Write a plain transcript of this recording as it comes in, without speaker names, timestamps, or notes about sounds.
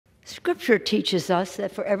Scripture teaches us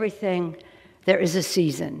that for everything there is a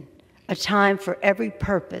season, a time for every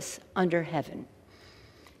purpose under heaven.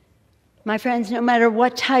 My friends, no matter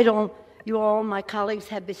what title you all, my colleagues,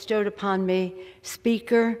 have bestowed upon me,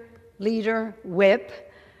 speaker, leader, whip,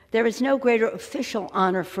 there is no greater official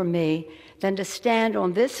honor for me than to stand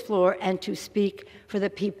on this floor and to speak for the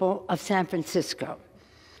people of San Francisco.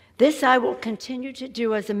 This I will continue to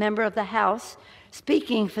do as a member of the House,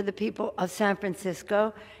 speaking for the people of San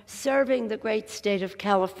Francisco, serving the great state of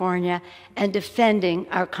California, and defending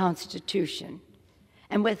our Constitution.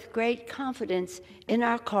 And with great confidence in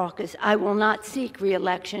our caucus, I will not seek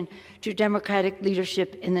re-election to Democratic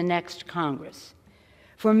leadership in the next Congress.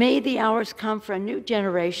 For me, the hour's come for a new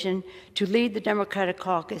generation to lead the Democratic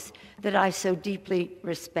caucus that I so deeply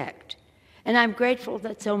respect. And I'm grateful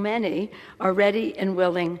that so many are ready and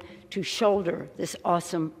willing to shoulder this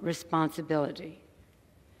awesome responsibility.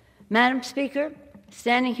 Madam Speaker,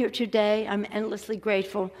 standing here today, I'm endlessly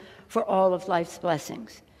grateful for all of life's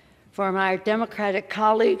blessings, for my Democratic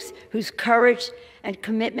colleagues whose courage and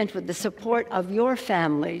commitment with the support of your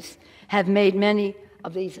families have made many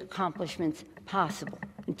of these accomplishments possible.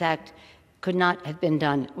 In fact, could not have been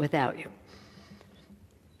done without you.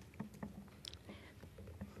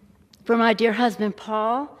 For my dear husband,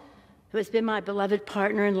 Paul, who has been my beloved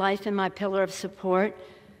partner in life and my pillar of support,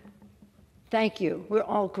 thank you. We're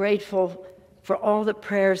all grateful for all the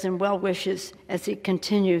prayers and well wishes as he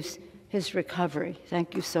continues his recovery.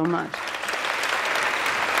 Thank you so much.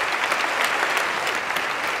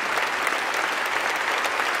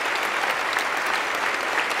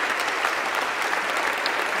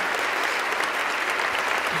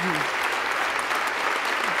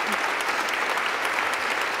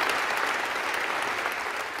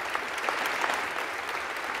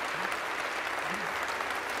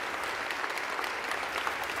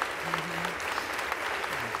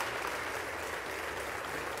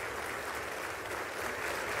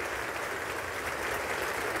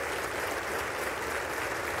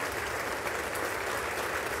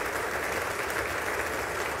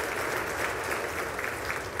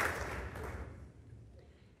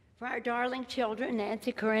 For our darling children,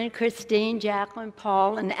 Nancy, Corinne, Christine, Jacqueline,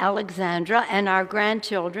 Paul, and Alexandra, and our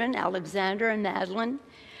grandchildren, Alexander and Madeline,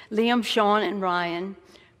 Liam, Sean, and Ryan,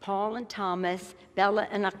 Paul and Thomas, Bella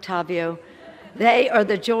and Octavio, they are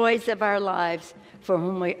the joys of our lives for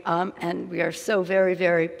whom and we are so very,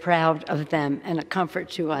 very proud of them and a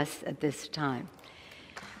comfort to us at this time.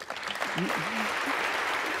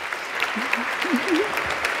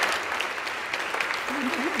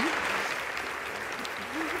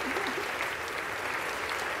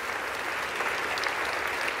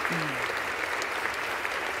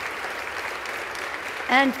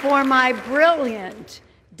 And for my brilliant,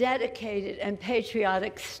 dedicated, and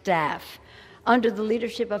patriotic staff, under the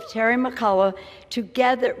leadership of Terry McCullough,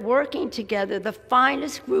 working together, the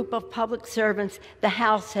finest group of public servants the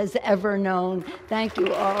House has ever known. Thank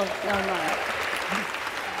you all so much.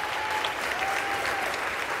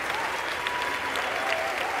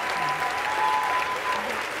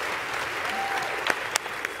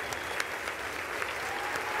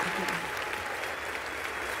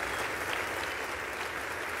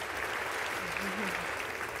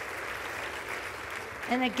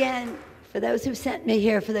 And again, for those who sent me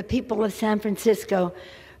here, for the people of San Francisco,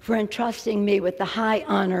 for entrusting me with the high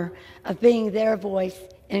honor of being their voice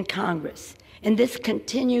in Congress. In this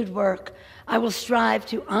continued work, I will strive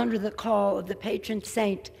to honor the call of the patron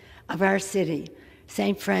saint of our city,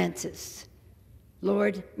 St. Francis.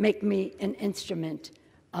 Lord, make me an instrument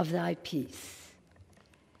of thy peace.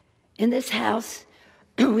 In this house,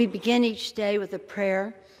 we begin each day with a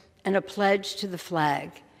prayer and a pledge to the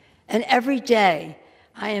flag. And every day,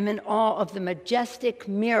 I am in awe of the majestic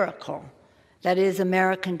miracle that is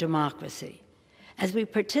American democracy. As we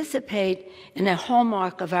participate in a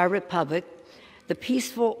hallmark of our republic, the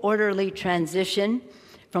peaceful, orderly transition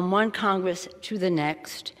from one Congress to the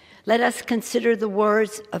next, let us consider the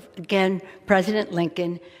words of, again, President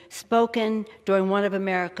Lincoln, spoken during one of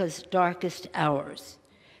America's darkest hours.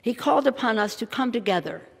 He called upon us to come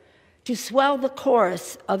together, to swell the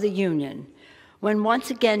chorus of the Union, when once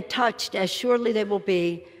again touched, as surely they will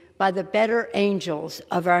be, by the better angels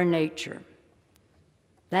of our nature.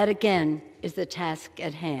 That again is the task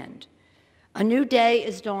at hand. A new day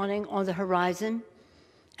is dawning on the horizon,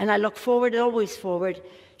 and I look forward, always forward,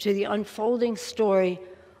 to the unfolding story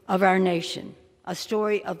of our nation, a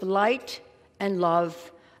story of light and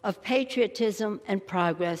love, of patriotism and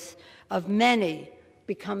progress, of many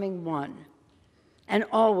becoming one, and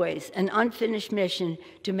always an unfinished mission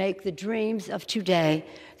to make the dreams of today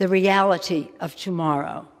the reality of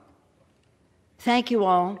tomorrow. Thank you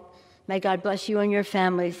all. May God bless you and your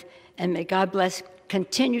families, and may God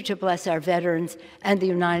continue to bless our veterans and the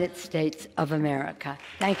United States of America.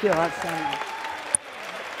 Thank you all so much.